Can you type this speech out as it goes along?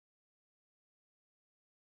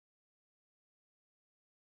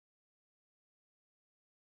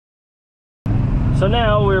So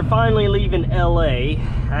now we're finally leaving LA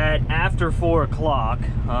at after 4 o'clock.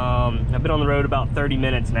 I've been on the road about 30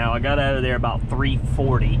 minutes now. I got out of there about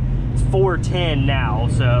 3:40. It's 4:10 now,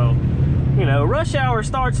 so you know, rush hour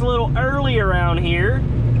starts a little early around here.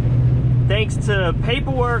 Thanks to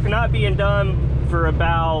paperwork not being done for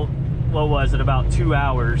about, what was it, about 2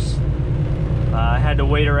 hours. I had to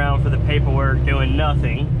wait around for the paperwork doing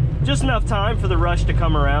nothing. Just enough time for the rush to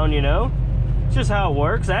come around, you know? It's just how it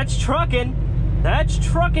works. That's trucking. That's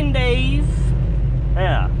trucking, Dave.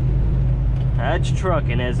 Yeah. That's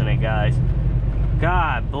trucking, isn't it, guys?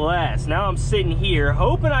 God bless. Now I'm sitting here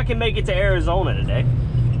hoping I can make it to Arizona today.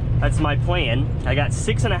 That's my plan. I got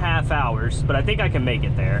 6.5 hours, but I think I can make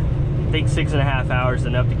it there. I think 6.5 hours is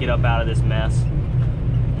enough to get up out of this mess.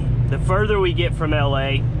 The further we get from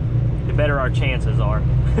LA, the better our chances are.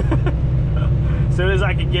 As soon as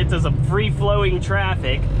I can get to some free-flowing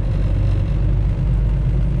traffic.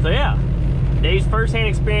 So yeah, Dave's first-hand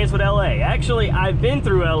experience with LA. Actually, I've been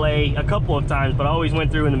through LA a couple of times, but I always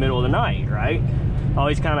went through in the middle of the night, right?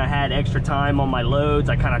 Always kind of had extra time on my loads.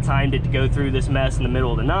 I kind of timed it to go through this mess in the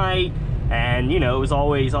middle of the night. And, you know, it was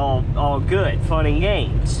always all good, fun and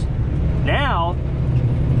games. Now,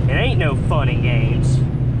 it ain't no fun and games,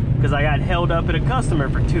 because I got held up at a customer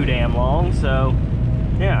for too damn long. So,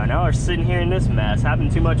 yeah, now we're sitting here in this mess,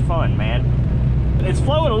 having too much fun, man. It's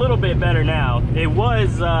flowing a little bit better now. It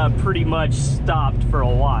was pretty much stopped for a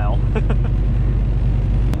while.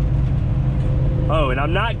 Oh, and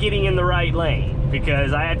I'm not getting in the right lane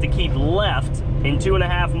because I have to keep left in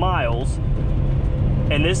 2.5 miles.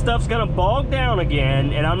 And this stuff's gonna bog down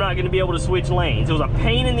again, and I'm not gonna be able to switch lanes. It was a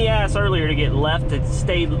pain in the ass earlier to get left to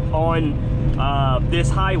stay on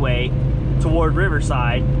this highway toward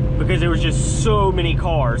Riverside because there was just so many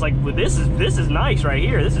cars. Like, this is nice right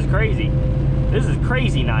here. This is crazy. This is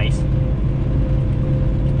crazy nice.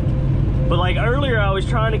 But like earlier, I was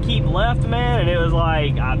trying to keep left, man, and it was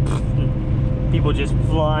like people just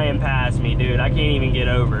flying past me, dude. I can't even get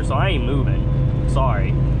over, so I ain't moving.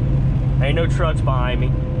 Sorry. Ain't no trucks behind me.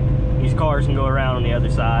 These cars can go around on the other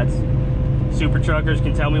sides. Super truckers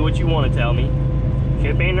can tell me what you want to tell me.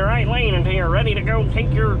 Should be in the right lane until you're ready to go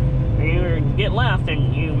take you get left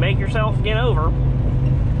and you make yourself get over.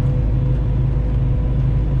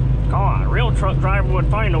 God, a real truck driver would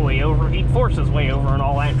find a way over. He'd force his way over in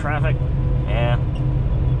all that traffic. Yeah.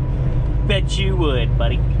 Bet you would,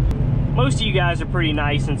 buddy. Most of you guys are pretty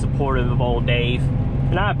nice and supportive of old Dave,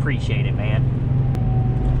 and I appreciate it,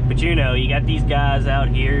 man. But you know, you got these guys out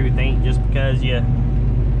here who think just because you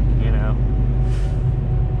know,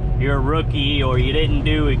 you're a rookie or you didn't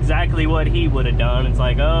do exactly what he would have done, it's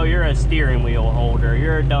like, oh, you're a steering wheel holder,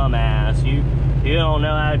 you're a dumbass, you don't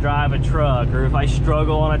know how to drive a truck, or if I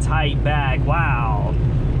struggle on a tight back, wow,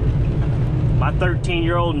 my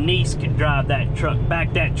 13-year-old niece could drive that truck,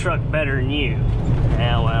 back that truck better than you.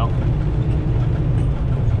 Yeah, well,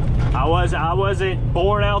 I wasn't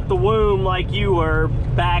born out the womb like you were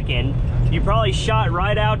backing. You probably shot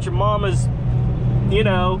right out your mama's, you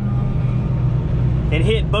know, and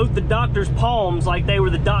hit both the doctor's palms like they were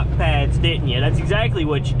the doc pads, didn't you? That's exactly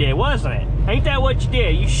what you did, wasn't it? Ain't that what you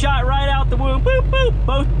did? You shot right out the womb, boop, boop,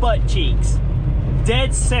 both butt cheeks.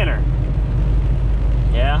 Dead center.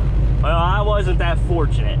 Yeah? Well, I wasn't that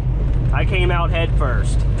fortunate. I came out head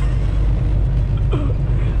first.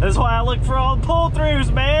 That's why I look for all the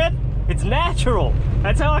pull-throughs, man. It's natural.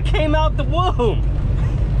 That's how I came out the womb.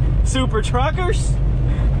 Super truckers?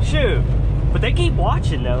 Shoot. But they keep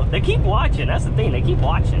watching, though. They keep watching. That's the thing. They keep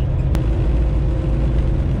watching.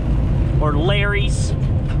 Or Larry's.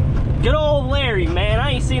 Good old Larry, man.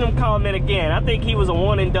 I ain't seen him comment again. I think he was a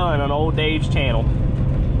one and done on old Dave's channel.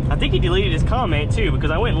 I think he deleted his comment, too, because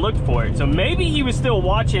I went and looked for it. So maybe he was still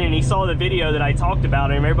watching and he saw the video that I talked about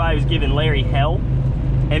and everybody was giving Larry hell.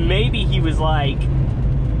 And maybe he was like,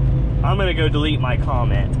 I'm gonna go delete my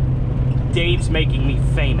comment. Dave's making me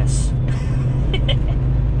famous.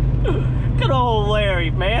 Good old Larry,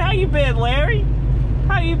 man. How you been, Larry?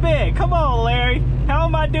 How you been? Come on, Larry. How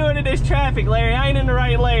am I doing in this traffic, Larry? I ain't in the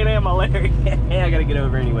right lane, am I, Larry? I gotta get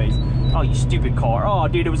over anyways. Oh, you stupid car. Oh,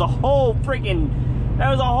 dude, it was a whole freaking... That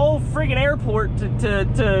was a whole freaking airport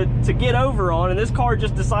to get over on, and this car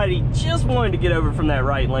just decided he just wanted to get over from that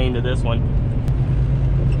right lane to this one.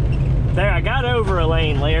 There, I got over a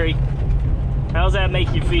lane, Larry. How's that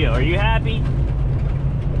make you feel? Are you happy?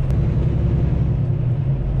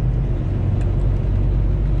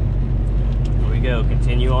 Here we go,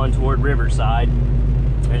 continue on toward Riverside.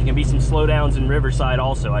 There's gonna be some slowdowns in Riverside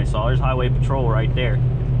also, I saw. There's highway patrol right there.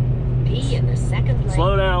 P in the second lane.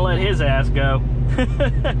 Slow down and let his ass go.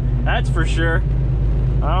 That's for sure.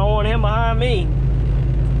 I don't want him behind me.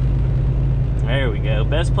 There we go.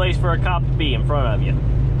 Best place for a cop to be, in front of you.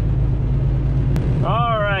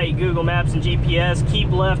 All right, Google Maps and GPS,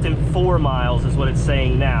 keep left in 4 miles is what it's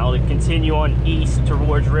saying now. To continue on east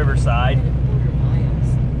towards Riverside. 1.25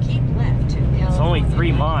 miles. Keep left to California. It's only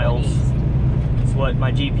 3 miles. East. That's what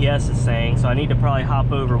my GPS is saying, so I need to probably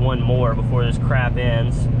hop over one more before this crap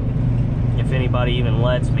ends. If anybody even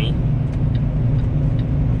lets me.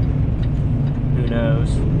 Who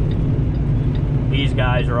knows? These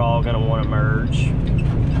guys are all gonna want to merge.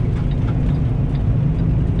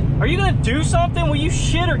 Are you gonna do something? Will you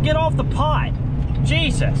shit or get off the pot?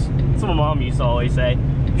 Jesus. That's what my mom used to always say.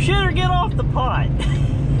 Shit or get off the pot.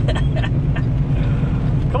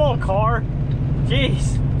 Come on, car.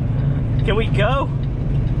 Jeez. Can we go?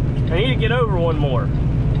 I need to get over one more.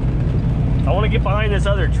 I want to get behind this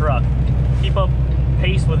other truck. Keep up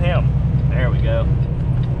pace with him. There we go.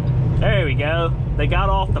 There we go. They got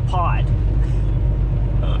off the pot.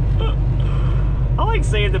 I like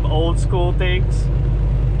saying them old school things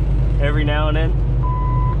every now and then.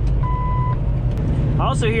 I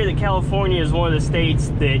also hear that California is one of the states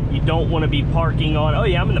that you don't want to be parking on. Oh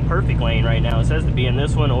yeah, I'm in the perfect lane right now. It says to be in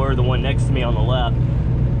this one or the one next to me on the left.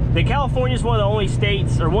 That California is one of the only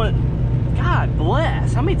states, or one, God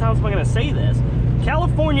bless, how many times am I going to say this?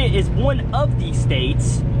 California is one of the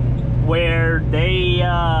states where they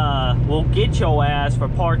will get your ass for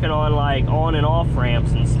parking on like on and off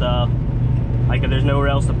ramps and stuff. Like if there's nowhere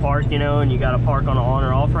else to park, you know, and you got to park on an on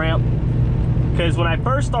or off ramp. Because when I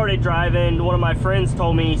first started driving, one of my friends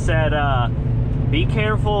told me, he said, be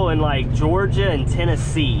careful in like Georgia and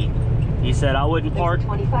Tennessee. He said I wouldn't park.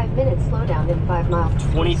 25-minute slowdown in 5 miles.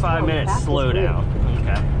 25-minute slowdown.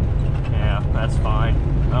 Okay. Yeah, that's fine.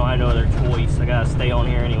 I don't have no other choice. I gotta stay on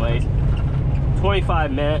here anyways.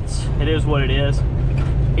 25 minutes. It is what it is.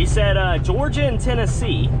 He said Georgia and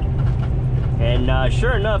Tennessee. And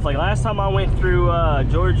sure enough, like last time I went through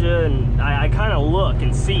Georgia, and I kind of look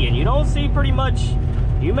and see, and you don't see pretty much.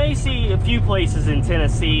 You may see a few places in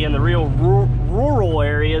Tennessee in the real rural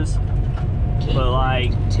areas. Keep but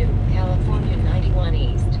like to California 91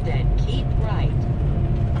 East, then keep right.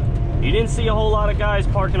 You didn't see a whole lot of guys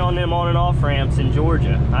parking on them on and off ramps in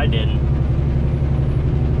Georgia. I didn't.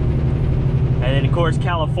 And then of course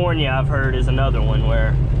California, I've heard, is another one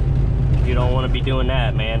where you don't want to be doing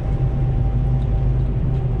that, man.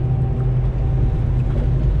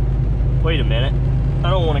 Wait a minute.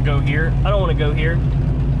 I don't want to go here. I don't want to go here.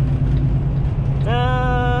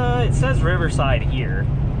 It says Riverside here.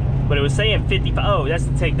 But it was saying 55. Oh, that's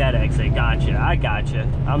to take that exit. Gotcha. I gotcha.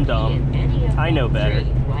 I'm dumb. I know better.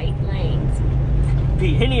 Right lanes.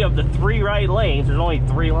 Any of the 3 right lanes. There's only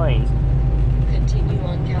 3 lanes. Continue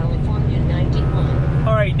on California 91.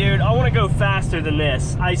 All right, dude. I want to go faster than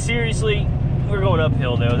this. I seriously. We're going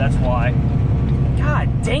uphill though. That's why.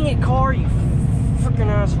 God dang it, car! You freaking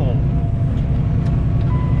asshole.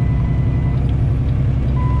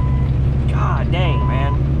 God dang,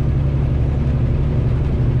 man.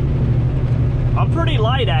 I'm pretty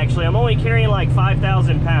light, actually. I'm only carrying like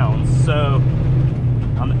 5,000 pounds, so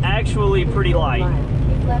I'm actually pretty light.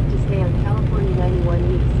 Keep left to stay on California 91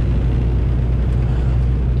 East.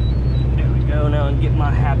 There we go. Now and get my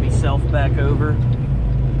happy self back over.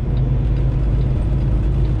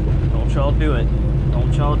 Don't y'all do it.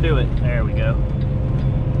 Don't y'all do it. There we go.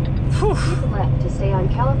 Whew. Keep left to stay on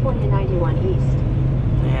California 91 East.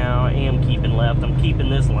 Yeah, I am keeping left. I'm keeping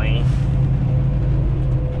this lane.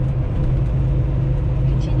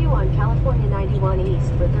 Continue on California 91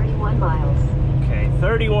 East for 31 miles. Okay,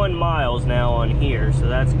 31 miles now on here, so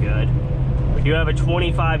that's good. We do have a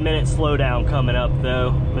 25-minute slowdown coming up, though.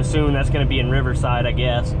 I'm assuming that's going to be in Riverside, I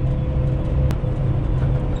guess.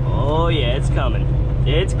 Oh, yeah, it's coming.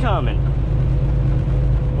 It's coming.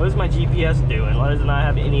 What is my GPS doing? Why doesn't I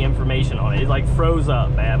have any information on it? It like froze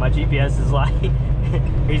up, man. My GPS is like,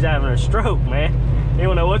 he's having a stroke, man. He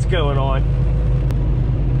don't know what's going on.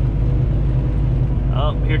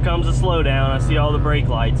 Oh, here comes the slowdown. I see all the brake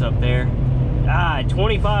lights up there. Ah,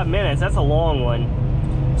 25 minutes. That's a long one.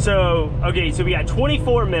 So, okay, so we got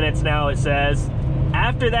 24 minutes now, it says.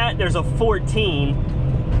 After that, there's a 14.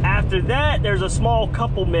 After that, there's a small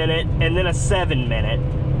couple minute, and then a 7 minute.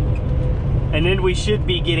 And then we should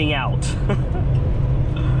be getting out.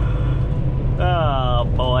 Oh,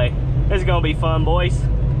 boy. This is gonna be fun, boys.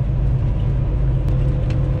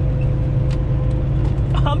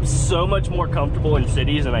 I'm so much more comfortable in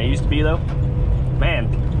cities than I used to be, though. Man.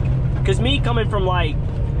 Because me coming from, like,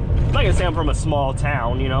 I'm not gonna say I'm from a small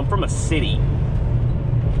town, you know, I'm from a city.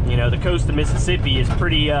 You know, the coast of Mississippi is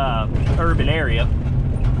pretty urban area.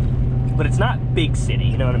 But it's not big city,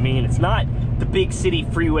 you know what I mean? It's not the big city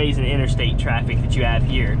freeways and interstate traffic that you have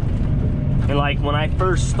here. And like when I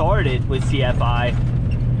first started with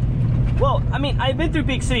CFI, well, I mean, I've been through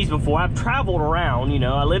big cities before. I've traveled around, you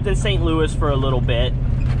know. I lived in St. Louis for a little bit.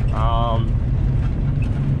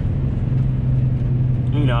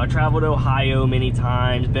 You know, I traveled to Ohio many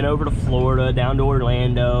times, been over to Florida, down to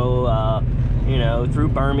Orlando, you know, through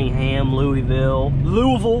Birmingham, Louisville,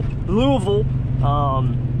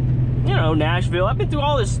 you know, Nashville. I've been through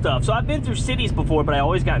all this stuff. So I've been through cities before, but I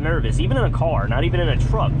always got nervous, even in a car, not even in a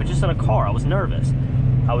truck, but just in a car. I was nervous.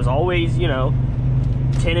 I was always, you know,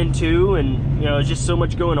 10 and 2, and, you know, there's just so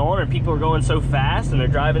much going on, and people are going so fast, and they're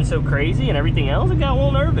driving so crazy, and everything else. I got a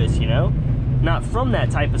little nervous, you know? Not from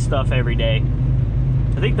that type of stuff every day.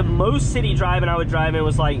 I think the most city driving I would drive in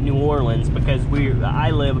was like New Orleans, because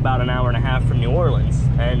I live about an hour and a half from New Orleans,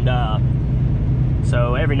 and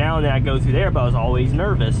so every now and then I go through there, but I was always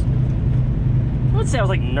nervous. I wouldn't say I was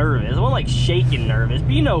like nervous. I wasn't like shaking nervous,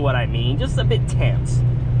 but you know what I mean, just a bit tense.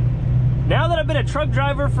 Now that I've been a truck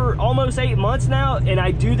driver for almost 8 months now, and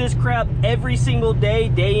I do this crap every single day,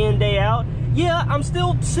 day in, day out, yeah, I'm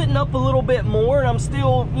still sitting up a little bit more, and I'm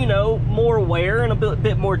still, you know, more aware and a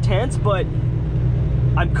bit more tense, but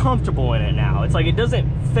I'm comfortable in it now. It's like it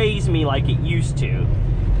doesn't faze me like it used to.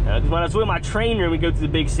 When I was with my trainer and we go through the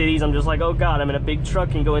big cities, I'm just like, oh God, I'm in a big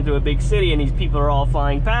truck and going through a big city, and these people are all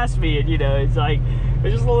flying past me, and you know, it's like,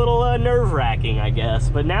 it's just a little nerve-wracking, I guess.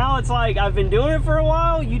 But now it's like, I've been doing it for a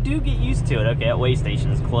while, you do get used to it. Okay, that way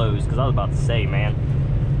station is closed, because I was about to say, man.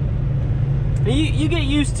 You get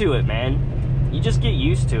used to it, man. You just get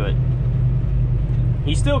used to it.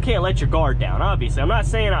 You still can't let your guard down, obviously. I'm not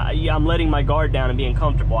saying I'm letting my guard down and being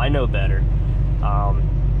comfortable. I know better.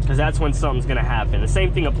 Because that's when something's going to happen. The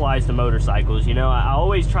same thing applies to motorcycles. You know, I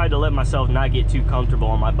always tried to let myself not get too comfortable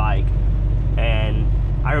on my bike. And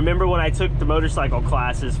I remember when I took the motorcycle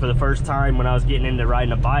classes for the first time when I was getting into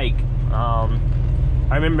riding a bike, I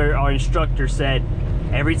remember our instructor said,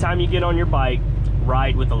 every time you get on your bike,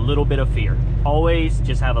 ride with a little bit of fear. Always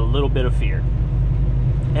just have a little bit of fear.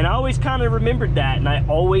 And I always kind of remembered that, and I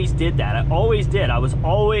always did that. I always did. I was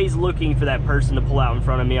always looking for that person to pull out in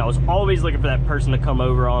front of me. I was always looking for that person to come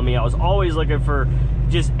over on me. I was always looking for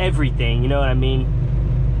just everything, you know what I mean?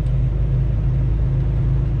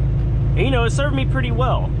 And, you know, it served me pretty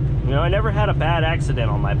well. You know, I never had a bad accident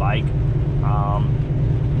on my bike.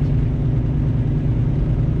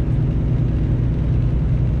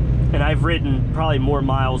 And I've ridden probably more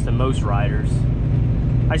miles than most riders.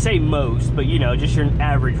 I say most, but you know, just your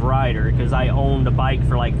average rider, because I owned a bike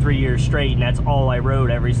for like 3 years straight, and that's all I rode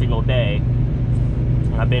every single day.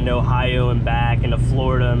 I've been to Ohio and back, and to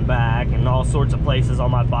Florida and back, and all sorts of places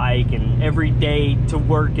on my bike, and every day to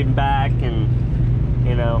work and back, and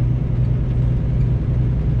you know.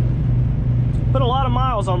 Put a lot of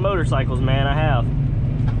miles on motorcycles, man, I have.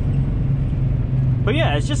 But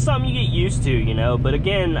yeah, it's just something you get used to, you know. But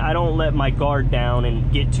again, I don't let my guard down and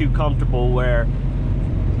get too comfortable where,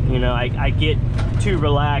 you know, I get too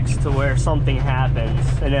relaxed to where something happens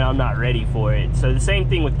and then I'm not ready for it. So the same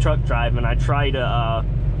thing with truck driving. I try to,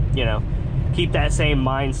 you know, keep that same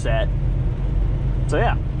mindset. So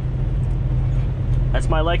yeah, that's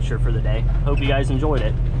my lecture for the day. Hope you guys enjoyed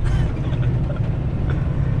it.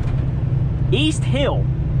 East Hill.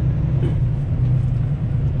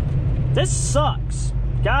 This sucks.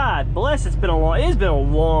 God bless, it's been a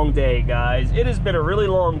long day, guys. It has been a really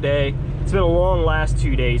long day. It's been a long last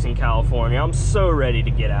 2 days in California. I'm so ready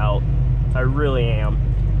to get out. I really am.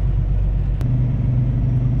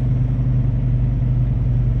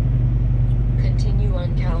 Continue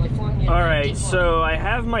on California. All right, 91. so I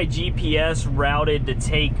have my GPS routed to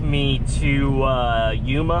take me to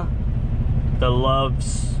Yuma, the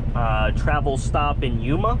Love's travel stop in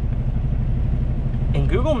Yuma. And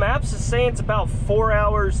Google Maps is saying it's about 4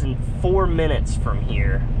 hours and 4 minutes from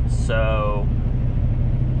here. So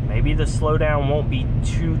maybe the slowdown won't be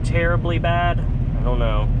too terribly bad. I don't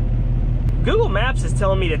know. Google Maps is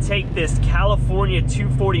telling me to take this California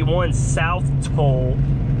 241 South Toll,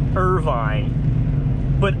 Irvine.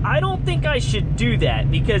 But I don't think I should do that,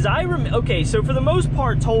 because okay, so for the most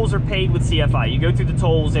part, tolls are paid with CFI. You go through the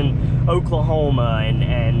tolls in Oklahoma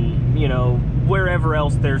and you know, wherever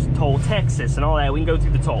else there's toll, Texas and all that, we can go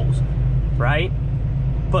through the tolls, right?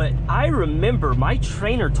 But I remember my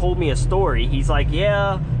trainer told me a story. He's like,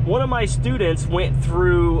 yeah, one of my students went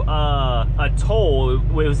through a toll.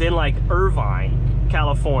 It was in like Irvine,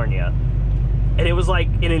 California. And it was like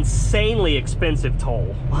an insanely expensive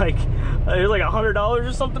toll. Like, it was like $100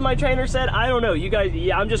 or something, my trainer said. I don't know, you guys,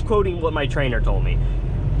 yeah, I'm just quoting what my trainer told me.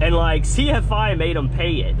 And like, CFI made him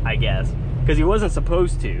pay it, I guess, because he wasn't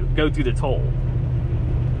supposed to go through the toll.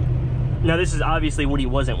 Now, this is obviously when he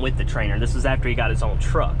wasn't with the trainer. This was after he got his own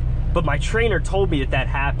truck. but my trainer told me that that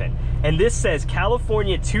happened. And this says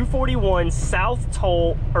California 241 South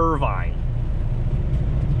Toll, Irvine.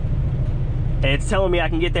 And it's telling me I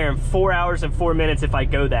can get there in 4 hours and 4 minutes if I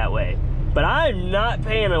go that way. But I'm not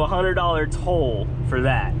paying a $100 toll for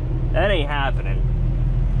that. That ain't happening.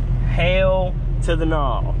 Hail to the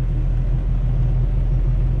gnaw.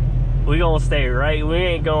 We gonna stay right. We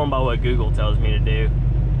ain't going by what Google tells me to do.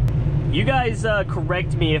 You guys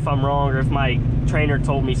correct me if I'm wrong, or if my trainer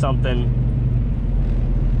told me something.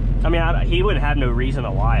 I mean, he would have no reason to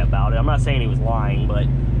lie about it. I'm not saying he was lying, but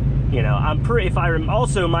you know, I'm pretty. If I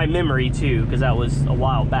also my memory too, because that was a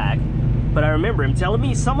while back. But I remember him telling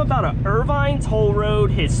me something about an Irvine toll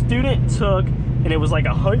road his student took, and it was like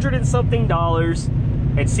 $100 and something,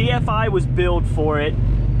 and CFI was billed for it,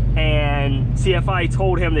 and CFI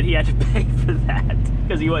told him that he had to pay for that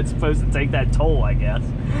because he wasn't supposed to take that toll, I guess.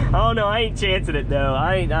 I don't know. I ain't chancing it though.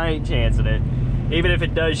 I ain't chancing it, even if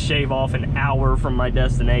it does shave off an hour from my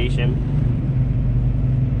destination.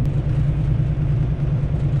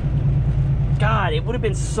 God, it would have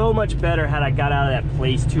been so much better had I got out of that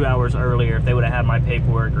place 2 hours earlier, if they would have had my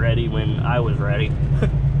paperwork ready when I was ready.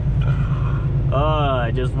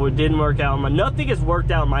 It just didn't work out. Nothing has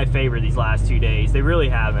worked out in my favor these last 2 days. They really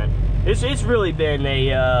haven't. It's really been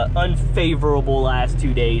a unfavorable last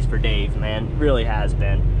 2 days for Dave, man. It really has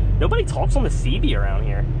been. Nobody talks on the CB around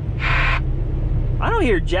here. I don't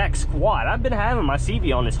hear jack squat. I've been having my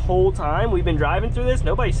CB on this whole time we've been driving through this.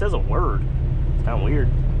 Nobody says a word. It's kind of weird.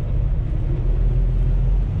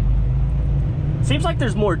 Seems like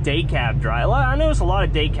there's more day cab drivers. I notice a lot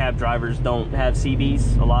of day cab drivers don't have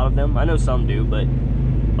CBs, a lot of them. I know some do, but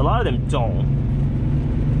a lot of them don't.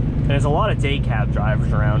 And there's a lot of day cab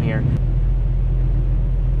drivers around here.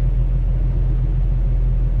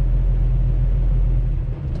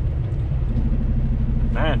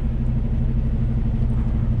 Man.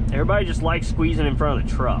 Everybody just likes squeezing in front of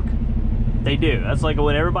the truck. They do. That's like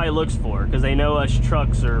what everybody looks for, because they know us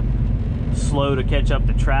trucks are slow to catch up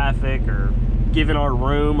to traffic, or giving our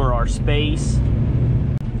room or our space.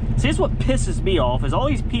 See, that's what pisses me off, is all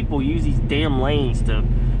these people use these damn lanes to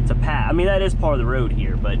pass. I mean, that is part of the road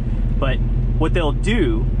here, but what they'll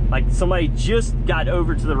do, like somebody just got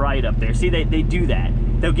over to the right up there. See, they do that.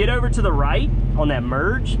 They'll get over to the right on that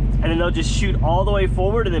merge, and then they'll just shoot all the way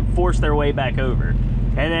forward and then force their way back over.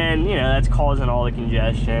 And then, you know, that's causing all the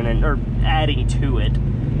congestion, or adding to it,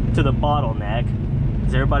 to the bottleneck.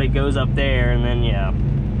 Because everybody goes up there, and then, yeah,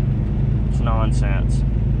 it's nonsense.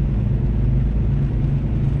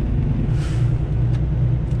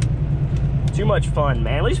 Too much fun,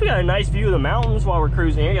 man. At least we got a nice view of the mountains while we're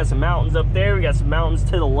cruising here. We got some mountains up there. We got some mountains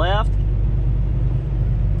to the left.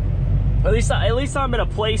 At least I'm in a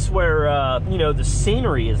place where, you know, the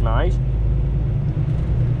scenery is nice.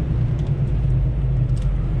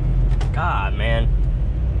 God, man.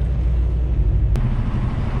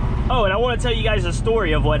 Oh, and I want to tell you guys a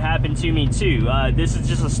story of what happened to me too. This is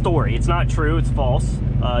just a story. It's not true. It's false.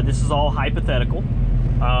 This is all hypothetical.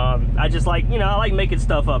 I just like, you know, I like making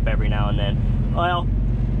stuff up every now and then. Well,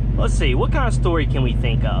 let's see. What kind of story can we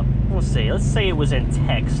think of? Let's see. Let's say it was in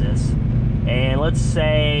Texas. And let's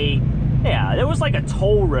say, yeah, there was like a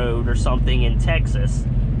toll road or something in Texas.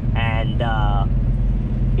 And,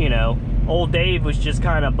 you know, old Dave was just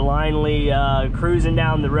kind of blindly cruising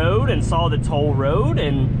down the road and saw the toll road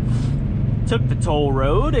and took the toll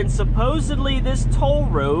road, and supposedly this toll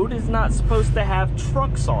road is not supposed to have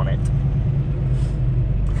trucks on it.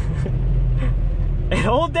 And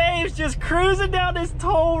old Dave's just cruising down this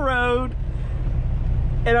toll road,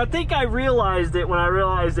 and I think I realized it when I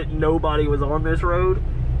realized that nobody was on this road.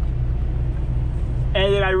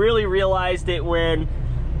 And then I really realized it when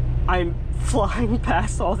I'm flying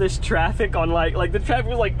past all this traffic on like the traffic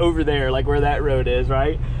was like over there, like where that road is,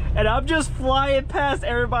 right? And I'm just flying past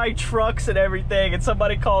everybody, trucks and everything, and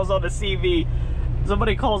somebody calls on the CB.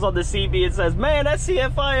 Somebody calls on the CB and says, man, that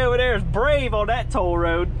CFI over there is brave on that toll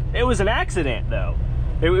road. It was an accident though.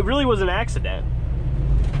 It really was an accident.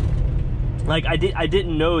 Like I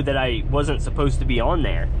didn't know that I wasn't supposed to be on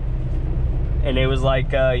there. And it was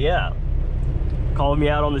like, yeah. Called me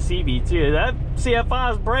out on the CB too. That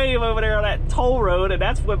CFI is brave over there on that toll road, and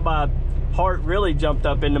that's when my heart really jumped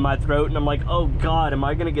up into my throat, and I'm like, oh God, am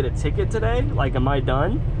I gonna get a ticket today? Like, am I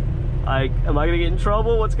done? Like, am I gonna get in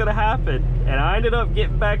trouble? What's gonna happen? And I ended up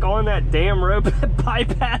getting back on that damn road,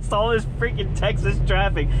 bypassed all this freaking Texas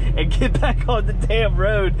traffic, and get back on the damn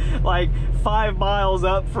road like 5 miles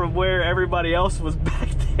up from where everybody else was back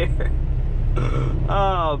there.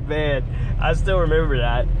 Oh man, I still remember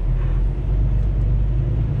that.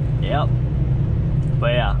 Yep.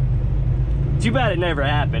 But yeah, Too bad it never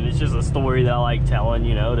happened. It's just a story that I like telling,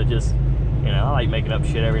 you know, to just, you know, I like making up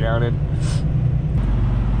shit every now and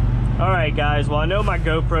then. All right, guys, well, I know my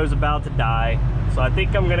GoPro's about to die, so I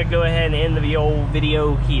think I'm gonna go ahead and end the old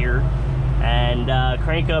video here and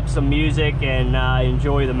crank up some music and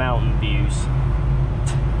enjoy the mountain views.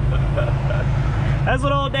 That's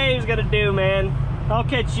what old Dave's gonna do, man. I'll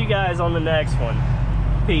catch you guys on the next one.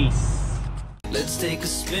 Peace. Let's take a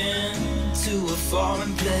spin to a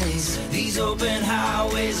foreign place. These open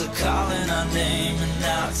highways are calling our name, and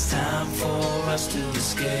now it's time for us to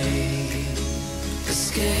escape.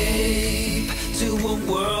 Escape to a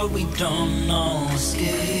world we don't know.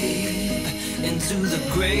 Escape into the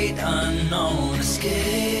great unknown.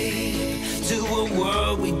 Escape to a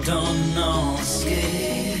world we don't know.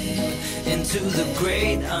 Escape into the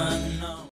great unknown.